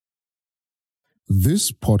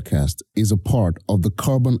This podcast is a part of the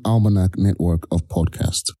Carbon Almanac network of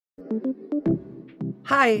podcasts.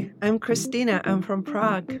 Hi, I'm Christina. I'm from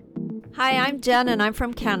Prague. Hi, I'm Jen and I'm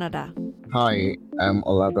from Canada. Hi, I'm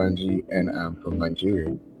Olabanji and I'm from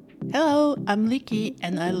Nigeria. Hello, I'm Liki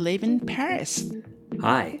and I live in Paris.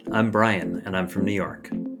 Hi, I'm Brian and I'm from New York.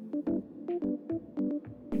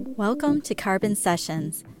 Welcome to Carbon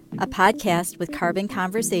Sessions, a podcast with carbon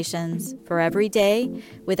conversations for every day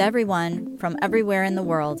with everyone from everywhere in the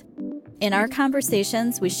world. In our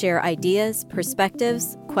conversations, we share ideas,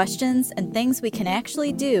 perspectives, questions, and things we can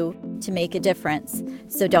actually do to make a difference.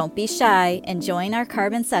 So don't be shy and join our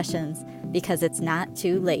Carbon Sessions because it's not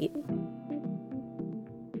too late.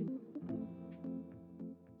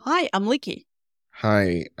 Hi, I'm Liki.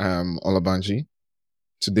 Hi, I'm Olabanji.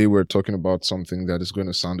 Today we're talking about something that is going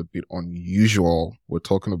to sound a bit unusual. We're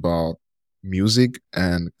talking about music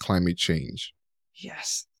and climate change.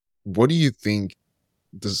 Yes. What do you think?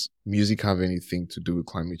 Does music have anything to do with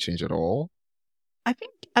climate change at all? I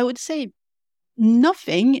think I would say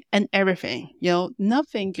nothing and everything.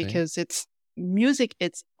 Nothing Okay. because it's music,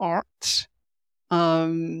 it's art.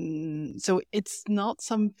 So it's not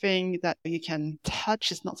something that you can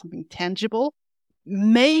touch. It's not something tangible.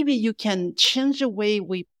 Maybe you can change the way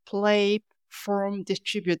we play, perform,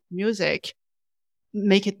 distribute music,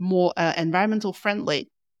 make it more environmental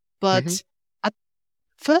friendly. But at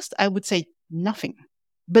first, I would say nothing.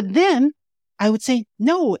 But then I would say,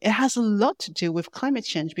 no, it has a lot to do with climate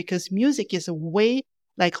change because music is a way,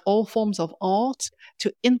 like all forms of art,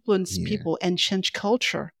 to influence people and change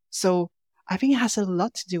culture. So I think it has a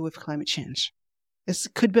lot to do with climate change. It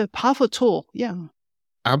could be a powerful tool. Yeah.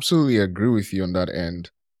 Absolutely agree with you on that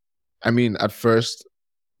end. I mean, at first,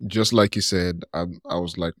 just like you said, I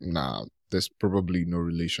was like, nah, there's probably no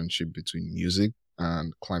relationship between music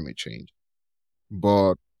and climate change.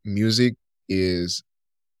 But music is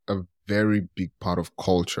a very big part of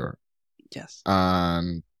culture Yes.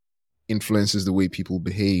 and influences the way people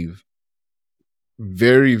behave.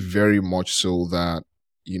 Very, very much so that,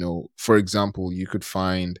 for example, you could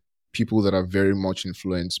find people that are very much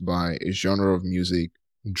influenced by a genre of music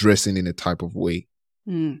dressing in a type of way.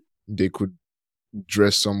 They could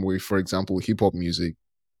dress some way, for example, hip hop music.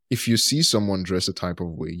 If you see someone dress a type of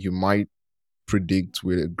way, you might predict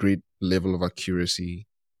with a great level of accuracy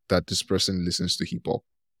that this person listens to hip hop.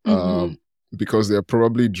 Because they're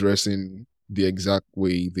probably dressing the exact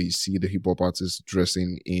way they see the hip hop artists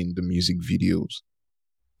dressing in the music videos.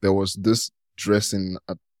 There was this dressing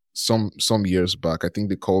at some years back. I think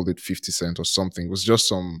they called it 50 Cent or something. It was just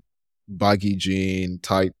some baggy jean,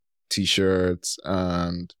 tight t-shirts,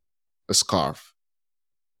 and a scarf.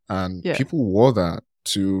 And people wore that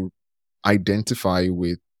to identify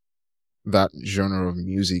with that genre of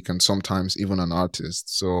music and sometimes even an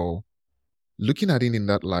artist. So looking at it in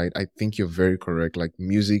that light, I think you're very correct. Like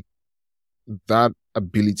music, that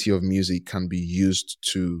ability of music can be used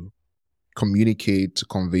to communicate, to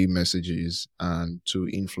convey messages, and to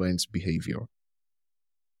influence behavior.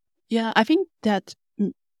 Yeah, I think that,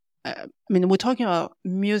 we're talking about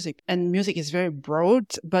music, and music is very broad.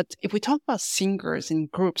 But if we talk about singers in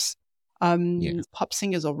groups, pop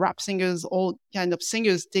singers or rap singers, all kind of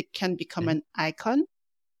singers, they can become an icon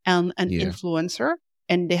and an influencer,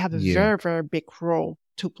 and they have a very, very big role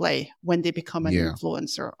to play when they become an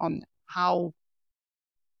influencer on how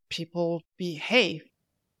people behave.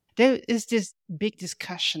 There is this big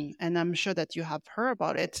discussion, and I'm sure that you have heard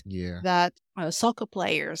about it, that soccer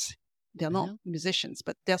players, they're not musicians,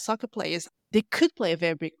 but they're soccer players. They could play a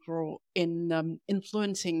very big role in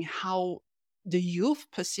influencing how the youth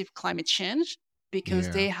perceive climate change because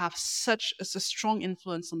they have such a strong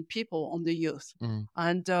influence on people, on the youth.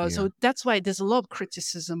 And so that's why there's a lot of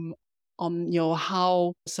criticism on,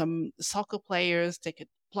 how some soccer players take a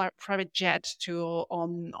private jet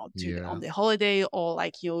on the holiday, or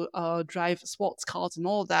like drive sports cars and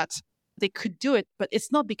all that. They could do it, but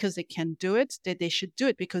it's not because they can do it that they should do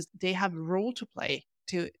it, because they have a role to play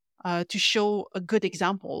to show a good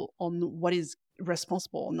example on what is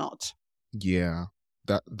responsible or not. Yeah,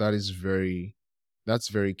 that's very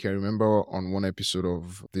key. I remember on one episode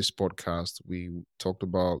of this podcast, we talked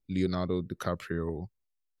about Leonardo DiCaprio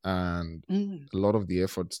and a lot of the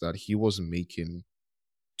efforts that he was making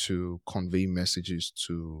to convey messages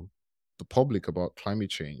to the public about climate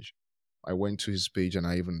change. I went to his page and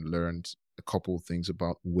I even learned a couple of things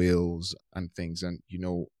about whales and things. And,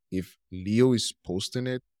 if Leo is posting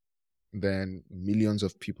it, then millions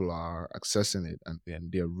of people are accessing it and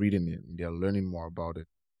they're reading it and they're learning more about it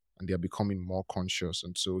and they're becoming more conscious.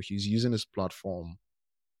 And so he's using his platform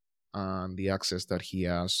and the access that he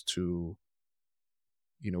has to,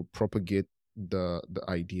 propagate the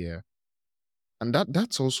idea. And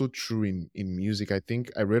that's also true in music. I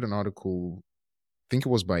think I read an article, I think it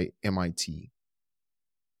was by MIT,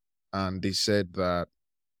 and they said that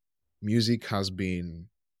music has been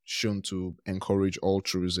shown to encourage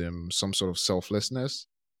altruism, some sort of selflessness.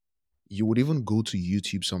 You would even go to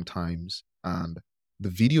YouTube sometimes, and the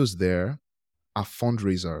videos there are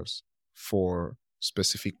fundraisers for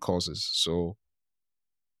specific causes. So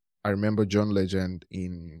I remember John Legend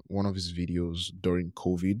in one of his videos during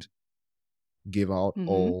COVID gave out Mm-hmm.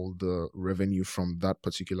 all the revenue from that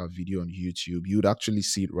particular video on YouTube. You'd actually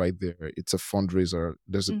see it right there. It's a fundraiser.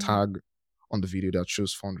 There's a Mm-hmm. tag on the video that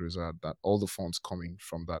shows fundraiser, that all the funds coming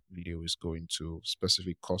from that video is going to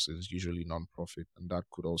specific causes, usually non-profit. And that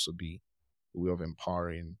could also be a way of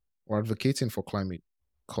empowering or advocating for climate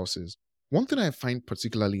causes. One thing I find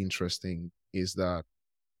particularly interesting is that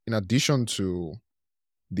in addition to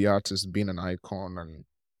the artist being an icon and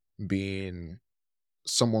being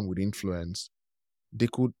someone with influence, they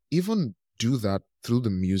could even do that through the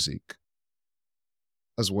music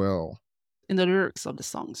as well. In the lyrics of the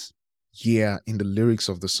songs. Yeah, in the lyrics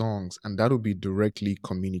of the songs. And that would be directly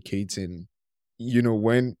communicating. You know,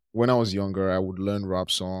 when I was younger, I would learn rap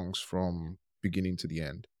songs from beginning to the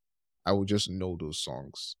end. I would just know those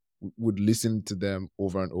songs. Would listen to them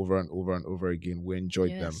over and over and over and over again. We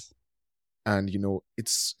enjoyed them. Yes. And you know,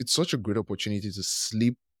 it's such a great opportunity to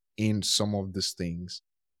slip in some of these things,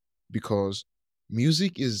 because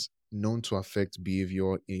music is known to affect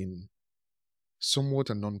behavior in somewhat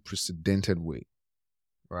an unprecedented way,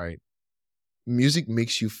 right? Music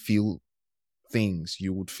makes you feel things.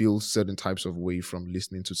 You would feel certain types of way from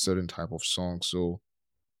listening to certain type of songs. So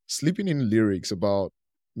slipping in lyrics about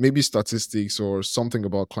maybe statistics or something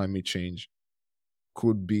about climate change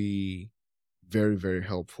could be very, very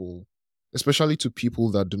helpful, especially to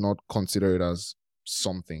people that do not consider it as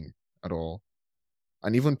something at all.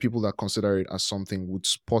 And even people that consider it as something would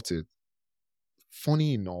spot it.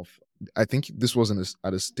 Funny enough, I think this was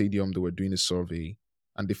at a stadium. They were doing a survey,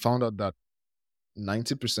 and they found out that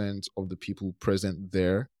 90% of the people present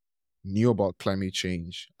there knew about climate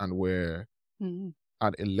change and were Mm-hmm.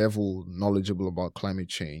 at a level knowledgeable about climate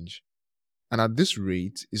change. And at this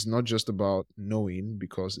rate, it's not just about knowing,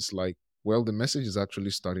 because it's like, well, the message is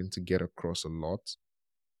actually starting to get across a lot.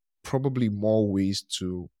 Probably more ways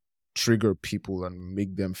to trigger people and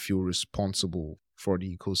make them feel responsible for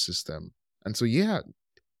the ecosystem. And so, yeah,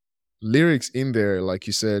 lyrics in there, like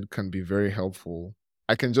you said, can be very helpful.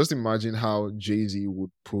 I can just imagine how Jay-Z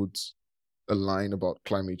would put a line about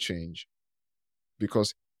climate change,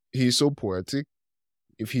 because he's so poetic.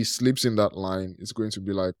 If he slips in that line, it's going to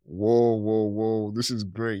be like, whoa, whoa, whoa, this is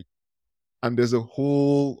great. And there's a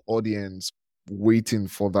whole audience waiting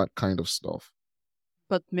for that kind of stuff.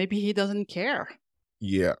 But maybe he doesn't care.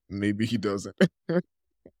 Yeah, maybe he doesn't.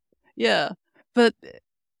 Yeah. But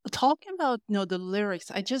talking about the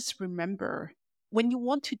lyrics, I just remember when you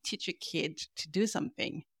want to teach a kid to do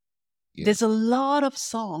something, Yeah. there's a lot of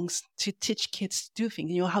songs to teach kids to do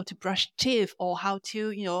things. How to brush teeth, or how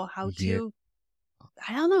to,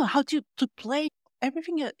 I don't know, how to play.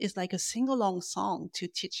 Everything is like a sing-along song to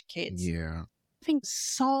teach kids. Yeah. I think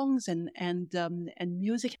songs and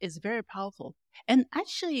music is very powerful. And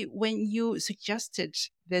actually, when you suggested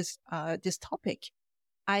this topic,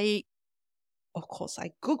 of course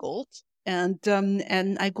I googled and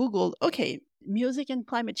I googled, okay, music and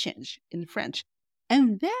climate change in French,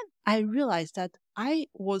 and then I realized that I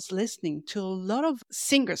was listening to a lot of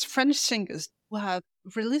singers, French singers, who have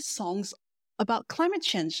released songs about climate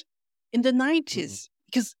change in the 90s,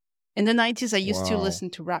 because in the 90s, I used to Wow. listen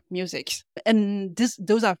to rap music, and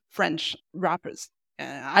those are French rappers.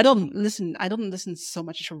 I don't listen so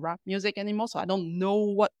much to rap music anymore, so I don't know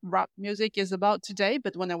what rap music is about today.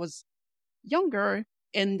 But when I was younger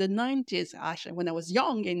in the 90s, actually, when I was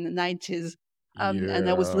young in the 90s, and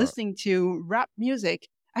I was Yeah. listening to rap music,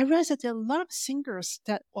 I realized that there are a lot of singers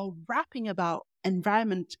that are rapping about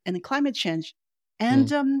environment and climate change,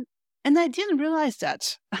 and I didn't realize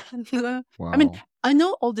that. Wow. I mean, I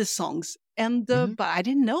know all these songs, and Mhm. but I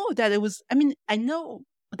didn't know that it was. I mean, I know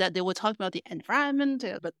that they were talking about the environment,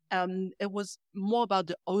 but it was more about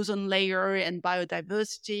the ozone layer and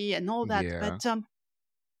biodiversity and all that. Yeah. But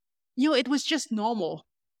it was just normal.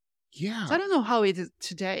 So Yeah. I don't know how it is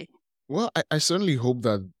today. Well, I certainly hope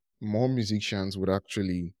that more musicians would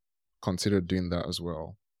actually consider doing that as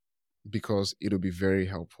well, because it'll be very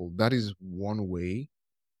helpful. That is one way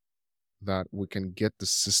that we can get the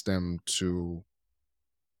system to,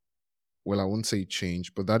 well, I won't say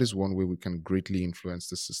change, but that is one way we can greatly influence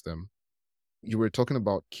the system. You were talking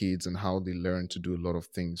about kids and how they learn to do a lot of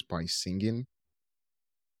things by singing.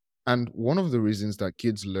 And one of the reasons that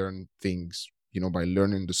kids learn things, by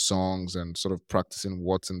learning the songs and sort of practicing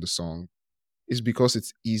what's in the song is because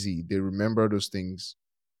it's easy. They remember those things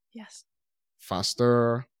Yes.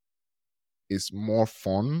 faster. It's more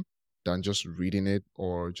fun than just reading it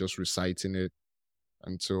or just reciting it.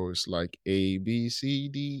 And so it's like A, B, C,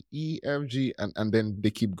 D, E, F, G, and then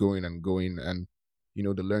they keep going and going. And, they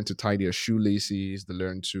learn to tie their shoelaces, they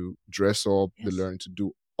learn to dress up, they Yes. learn to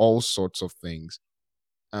do all sorts of things.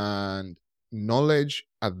 And knowledge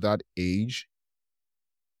at that age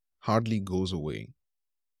hardly goes away.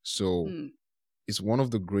 So Mm. it's one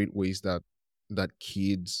of the great ways that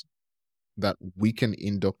we can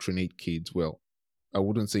indoctrinate kids. Well, I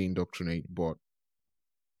wouldn't say indoctrinate, but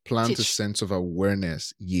plant a Teach. sense of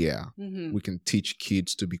awareness. Yeah. Mhm. We can teach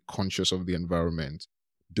kids to be conscious of the environment.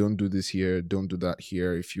 Don't do this here, don't do that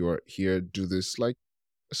here. If you are here, do this. Like,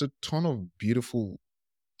 there's a ton of beautiful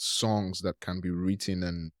songs that can be written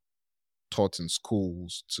and taught in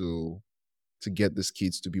schools to get these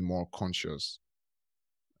kids to be more conscious.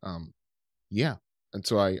 Yeah. And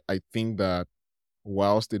so I think that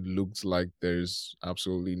whilst it looks like there's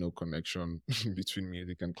absolutely no connection between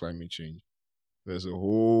music and climate change, there's a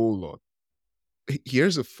whole lot.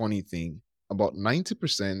 Here's a funny thing. About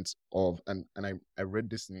 90% of, and I read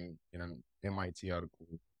this in an MIT article,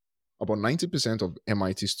 about 90% of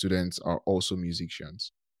MIT students are also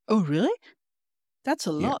musicians. Oh, really? That's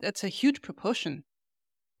a Yeah. lot. That's a huge proportion.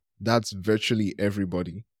 That's virtually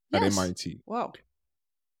everybody at Yes. MIT. Wow.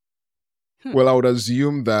 Well, I would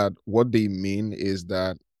assume that what they mean is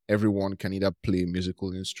that everyone can either play a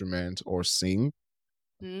musical instrument or sing.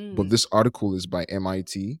 But this article is by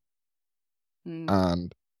MIT,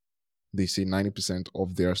 and they say 90%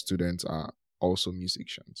 of their students are also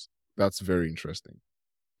musicians. That's very interesting.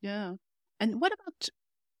 Yeah. And what about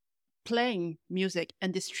playing music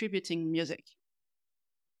and distributing music?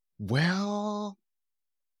 Well,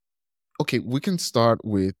 okay, we can start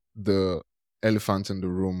with the elephant in the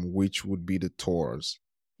room, which would be the tours,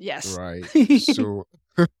 Yes. right? So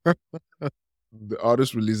the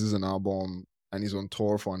artist releases an album and is on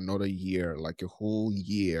tour for another year, like a whole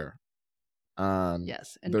year. And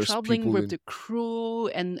Yes. And there's traveling people with in the crew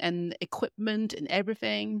and equipment and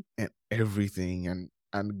everything. and everything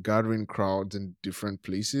and gathering crowds in different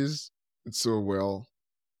places. So well,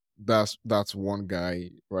 that's one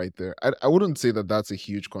guy right there. I wouldn't say that that's a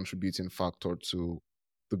huge contributing factor to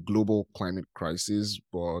the global climate crisis,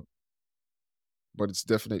 but it's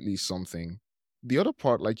definitely something. The other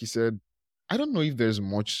part, like you said, I don't know if there's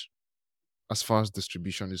much as far as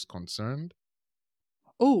distribution is concerned.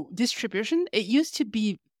 Oh, distribution. It used to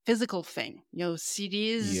be physical thing,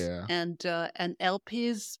 CDs Yeah. and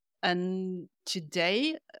LPs. And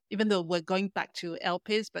today, even though we're going back to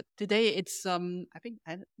LPs, but today it's I think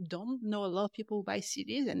I don't know a lot of people who buy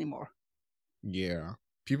CDs anymore. Yeah.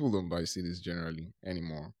 People don't buy CDs generally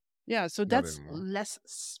anymore. Yeah, so Not that's anymore.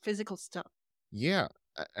 less physical stuff. Yeah.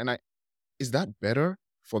 And is that better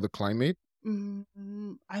for the climate?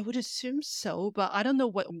 I would assume so, but I don't know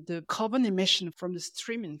what the carbon emission from the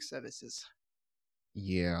streaming services.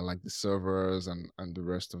 Yeah, like the servers and the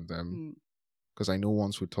rest of them. Mm. Because I know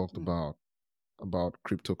once we talked Mm. about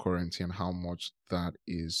cryptocurrency and how much that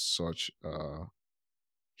is such a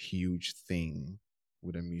huge thing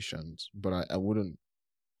with emissions. But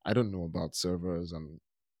I don't know about servers and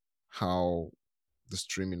how the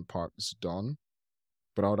streaming part is done.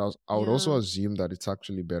 But I would also Yeah. assume that it's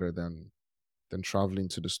actually better than traveling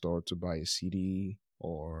to the store to buy a CD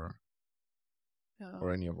or Yeah.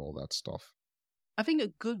 any of all that stuff. I think a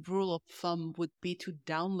good rule of thumb would be to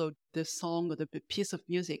download the song or the piece of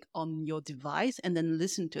music on your device and then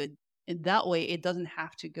listen to it. And that way, it doesn't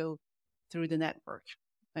have to go through the network.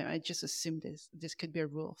 I just assume this could be a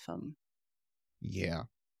rule of thumb. Yeah.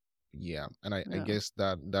 And I Yeah. guess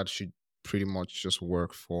that should pretty much just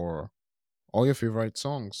work for all your favorite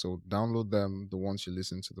songs. So download them, the ones you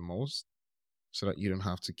listen to the most, so that you don't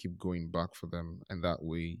have to keep going back for them. And that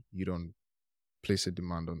way you don't place a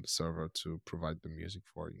demand on the server to provide the music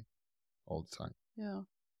for you all the time. Yeah.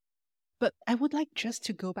 But I would like just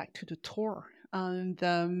to go back to the tour. And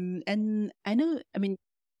I know, I mean,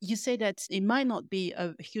 you say that it might not be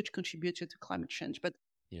a huge contributor to climate change, but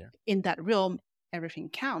Yeah. in that realm, everything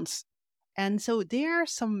counts. And so there are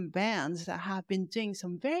some bands that have been doing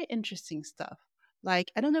some very interesting stuff.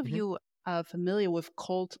 Like, I don't know if Mhm. you are familiar with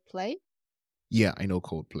Coldplay. Yeah, I know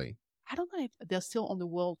Coldplay. I don't know if they're still on the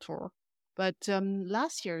world tour, but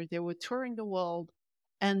last year they were touring the world.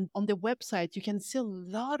 And on their website, you can see a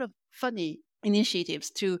lot of funny initiatives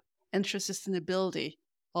to ensure sustainability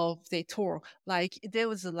of their tour. Like there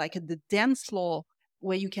was the dance floor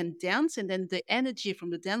where you can dance, and then the energy from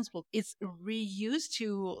the dance floor is reused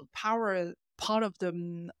to power part of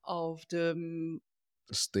the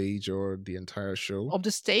stage or the entire show. of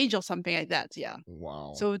the stage or something like that. Yeah.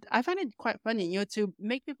 Wow. So I find it quite funny, to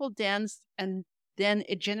make people dance, and then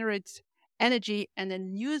it generates energy, and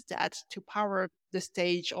then use that to power the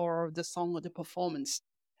stage or the song or the performance.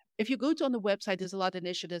 If you go to on the website, there's a lot of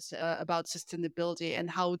initiatives about sustainability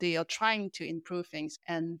and how they are trying to improve things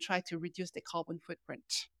and try to reduce the carbon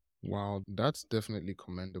footprint. Wow, that's definitely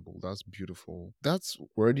commendable. That's beautiful. That's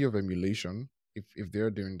worthy of emulation. If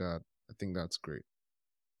they're doing that, I think that's great.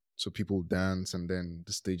 So people dance and then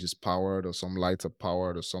the stage is powered, or some lights are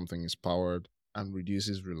powered, or something is powered, and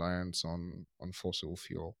reduces reliance on fossil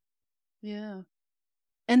fuel. Yeah.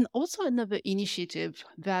 And also another initiative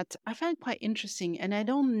that I find quite interesting, and I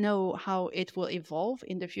don't know how it will evolve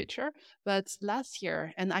in the future, but last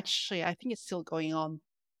year, and actually I think it's still going on,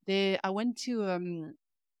 I went to an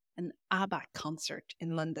ABBA concert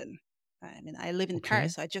in London. I mean, I live in Okay.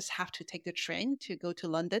 Paris, so I just have to take the train to go to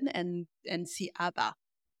London and see ABBA.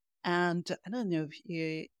 And I don't know if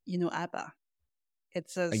you know ABBA.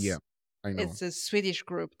 It's Yeah, I know. it's a Swedish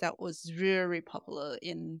group that was very popular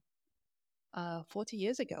in 40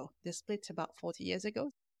 years ago. They split about 40 years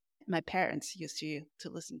ago. My parents used to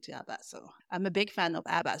listen to ABBA, so I'm a big fan of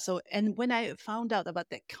ABBA. So, and when I found out about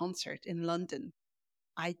that concert in London,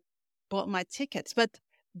 I bought my tickets. But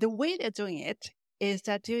the way they're doing it is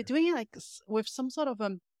that they're doing it like with some sort of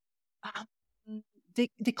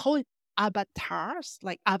they call it avatars,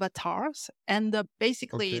 and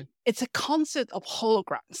basically Okay. it's a concert of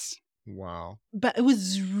holograms. Wow. But it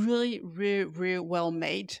was really, really, really well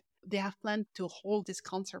made. They have planned to hold this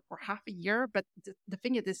concert for half a year, but the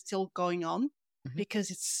thing is, it's still going on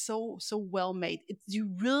because it's so well made.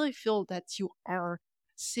 You really feel that you are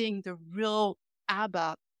seeing the real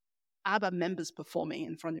ABBA members performing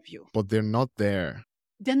in front of you. But they're not there.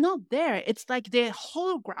 They're not there. It's like they're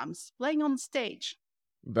holograms playing on stage.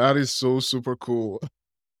 That is so super cool.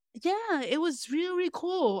 Yeah, it was really, really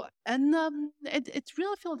cool. And it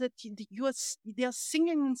really felt that they are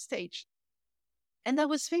singing on stage. And I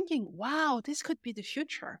was thinking, wow, this could be the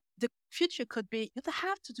future. The future could be, you don't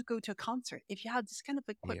have to go to a concert. If you have this kind of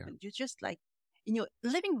equipment, you just like in your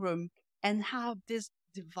living room and have this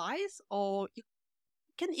device, or you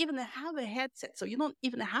can even have a headset. So you don't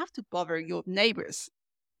even have to bother your neighbors.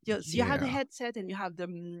 You have the headset, and you have the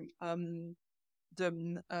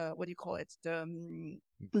what do you call it? The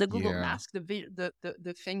Google Mask,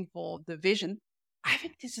 the thing for the vision. I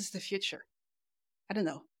think this is the future. I don't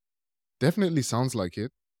know. Definitely sounds like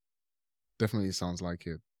it. Definitely sounds like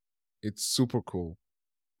it. It's super cool.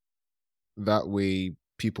 That way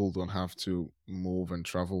people don't have to move and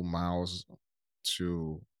travel miles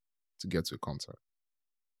to get to a concert.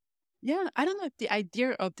 Yeah, I don't know if the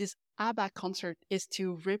idea of this ABBA concert is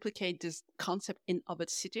to replicate this concept in other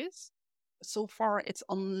cities. So far, it's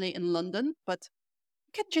only in London, but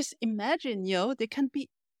you can just imagine, they can be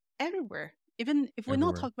everywhere. Even if we're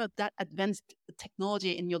not talking about that advanced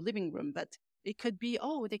technology in your living room, but it could be,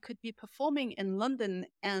 they could be performing in London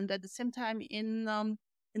and at the same time in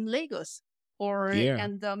Lagos, or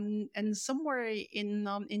and somewhere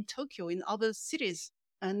in Tokyo, in other cities.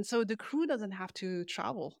 And so the crew doesn't have to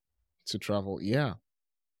travel.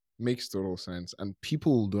 Makes total sense. And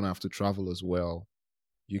people don't have to travel as well.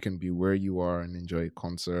 You can be where you are and enjoy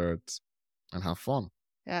concerts and have fun.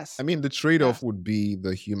 Yes. I mean, the trade-off would be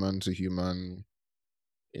the human-to-human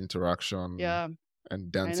interaction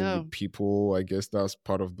and dancing with people. I guess that's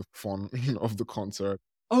part of the fun of the concert.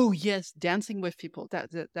 Oh, yes. Dancing with people.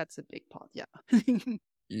 That's a big part. Yeah.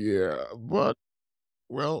 Yeah. But,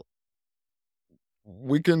 well,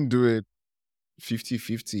 we can do it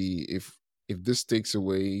 50-50. If this takes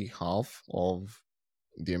away half of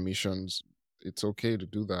the emissions, it's okay to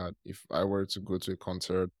do that. If I were to go to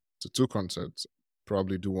two concerts,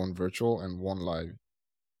 probably do one virtual and one live.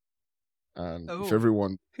 And if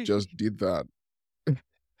everyone just did that,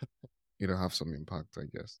 it'll have some impact, I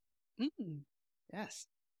guess. Yes.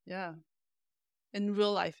 Yeah. And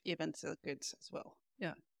real life events are good as well.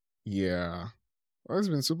 Yeah. Yeah. Well, it's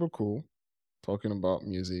been super cool talking about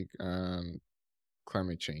music and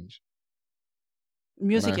climate change.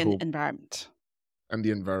 Music and environment. And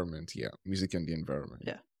the environment, yeah. Music and the environment.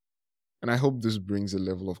 Yeah. And I hope this brings a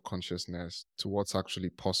level of consciousness to what's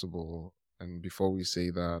actually possible. And before we say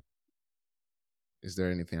that, is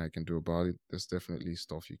there anything I can do about it? There's definitely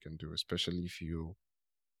stuff you can do, especially if you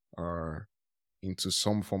are into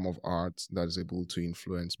some form of art that is able to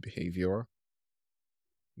influence behavior.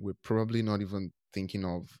 We're probably not even thinking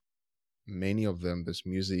of many of them. There's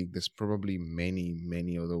music. There's probably many,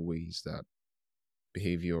 many other ways that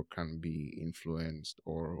behavior can be influenced,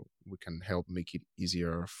 or we can help make it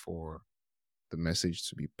easier for the message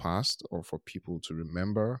to be passed, or for people to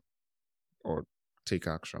remember or take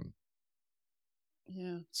action.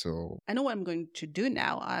 Yeah. So I know what I'm going to do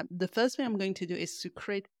now. The first thing I'm going to do is to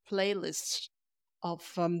create playlists of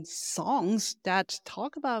songs that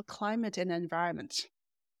talk about climate and environment.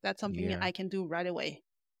 That's something I can do right away.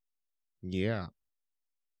 Yeah.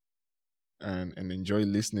 And enjoy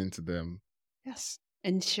listening to them. Yes.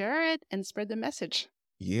 And share it and spread the message.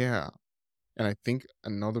 Yeah. And I think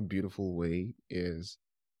another beautiful way is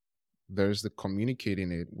there's the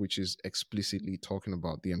communicating it, which is explicitly talking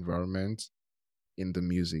about the environment in the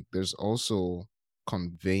music. There's also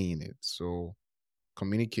conveying it. So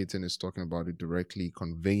communicating is talking about it directly.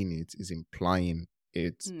 Conveying it is implying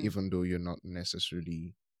it, even though you're not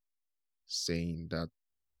necessarily saying that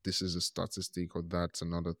this is a statistic or that's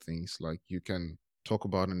another thing. It's like you can talk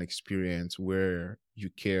about an experience where you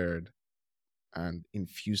cared and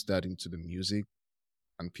infuse that into the music,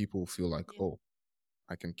 and people feel like, oh,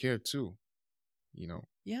 I can care too, you know?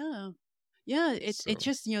 Yeah. Yeah, it's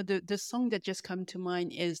just, the song that just come to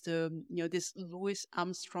mind is this Louis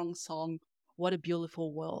Armstrong song, What a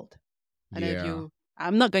Beautiful World. I don't know if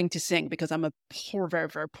I'm not going to sing because I'm a poor, very,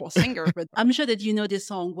 very poor singer, but I'm sure that you know this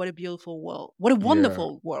song, What a Beautiful World. What a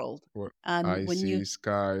wonderful world. What, and I when see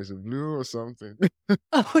skies of blue or something.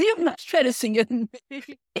 Oh, you're not trying to sing it.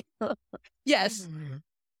 Yes.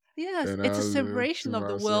 Yes, And it's I a live celebration to of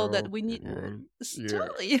the world that myself, we need. Yeah.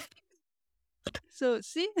 Totally. So,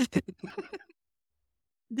 see,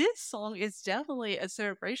 this song is definitely a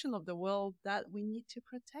celebration of the world that we need to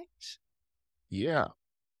protect. Yeah,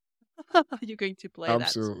 You're going to play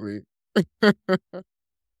absolutely. that song.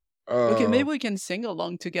 Okay, maybe we can sing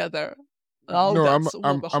along together. Oh, No, that's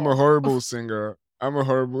I'm a horrible singer. I'm a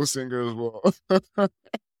horrible singer as well.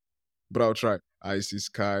 But I'll try. I see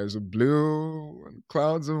skies of blue and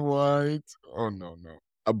clouds of white. Oh no.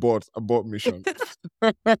 Abort mission.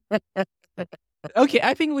 Okay,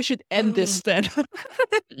 I think we should end this then.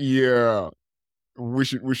 Yeah. We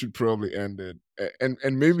should probably end it.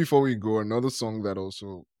 And maybe before we go, another song that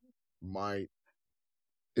also might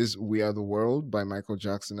is We Are the World by Michael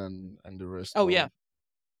Jackson and the rest Oh, of yeah.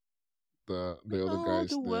 the other guys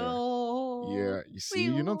The there. world. Yeah, you see,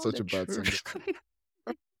 you're not such a bad singer.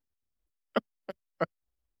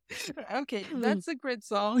 Okay, that's a great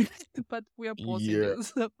song, but we are pausing it.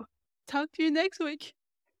 So talk to you next week.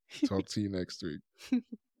 Talk to you next week.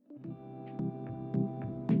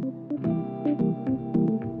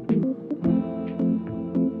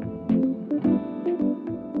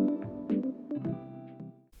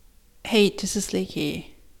 Hey, this is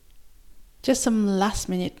Leaky. Just some last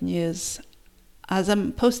minute news. As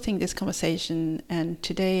I'm posting this conversation, and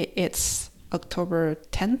today it's October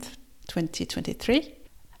 10th, 2023,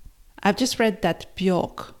 I've just read that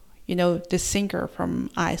Björk, the singer from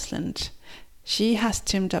Iceland, she has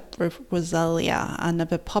teamed up with Rosalia,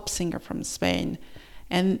 another pop singer from Spain,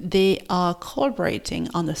 and they are collaborating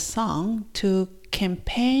on a song to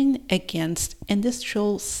campaign against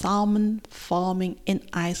industrial salmon farming in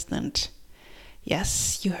Iceland.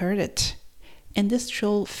 Yes, you heard it.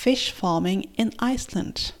 Industrial fish farming in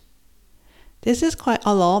Iceland. This is quite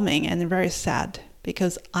alarming and very sad,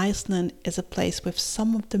 because Iceland is a place with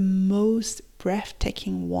some of the most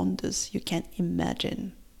breathtaking wonders you can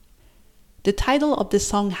imagine. The title of the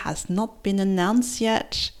song has not been announced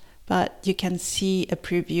yet, but you can see a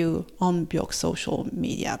preview on Björk's social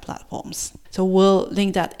media platforms. So we'll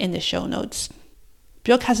link that in the show notes.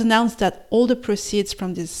 Björk has announced that all the proceeds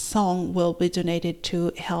from this song will be donated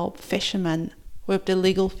to help fishermen with the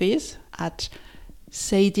legal fees at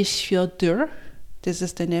Seyðisfjörður. This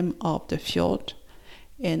is the name of the fjord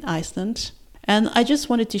in Iceland. And I just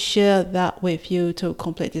wanted to share that with you to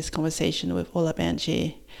complete this conversation with Ola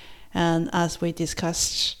Benji. And as we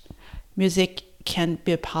discussed, music can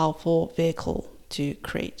be a powerful vehicle to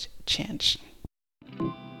create change.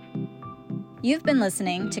 You've been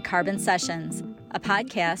listening to Carbon Sessions, a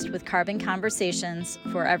podcast with carbon conversations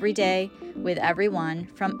for every day with everyone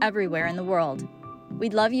from everywhere in the world.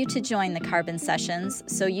 We'd love you to join the Carbon Sessions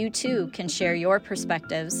so you too can share your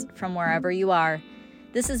perspectives from wherever you are.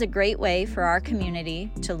 This is a great way for our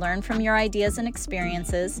community to learn from your ideas and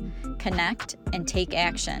experiences, connect, and take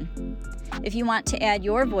action. If you want to add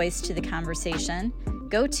your voice to the conversation,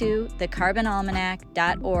 go to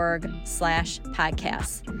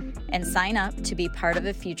thecarbonalmanac.org/podcasts and sign up to be part of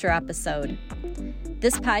a future episode.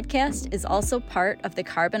 This podcast is also part of the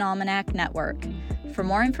Carbon Almanac Network. For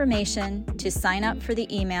more information, to sign up for the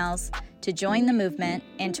emails, to join the movement,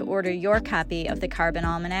 and to order your copy of the Carbon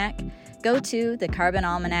Almanac, go to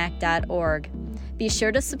thecarbonalmanac.org. Be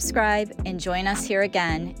sure to subscribe and join us here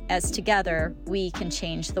again as together we can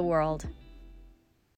change the world.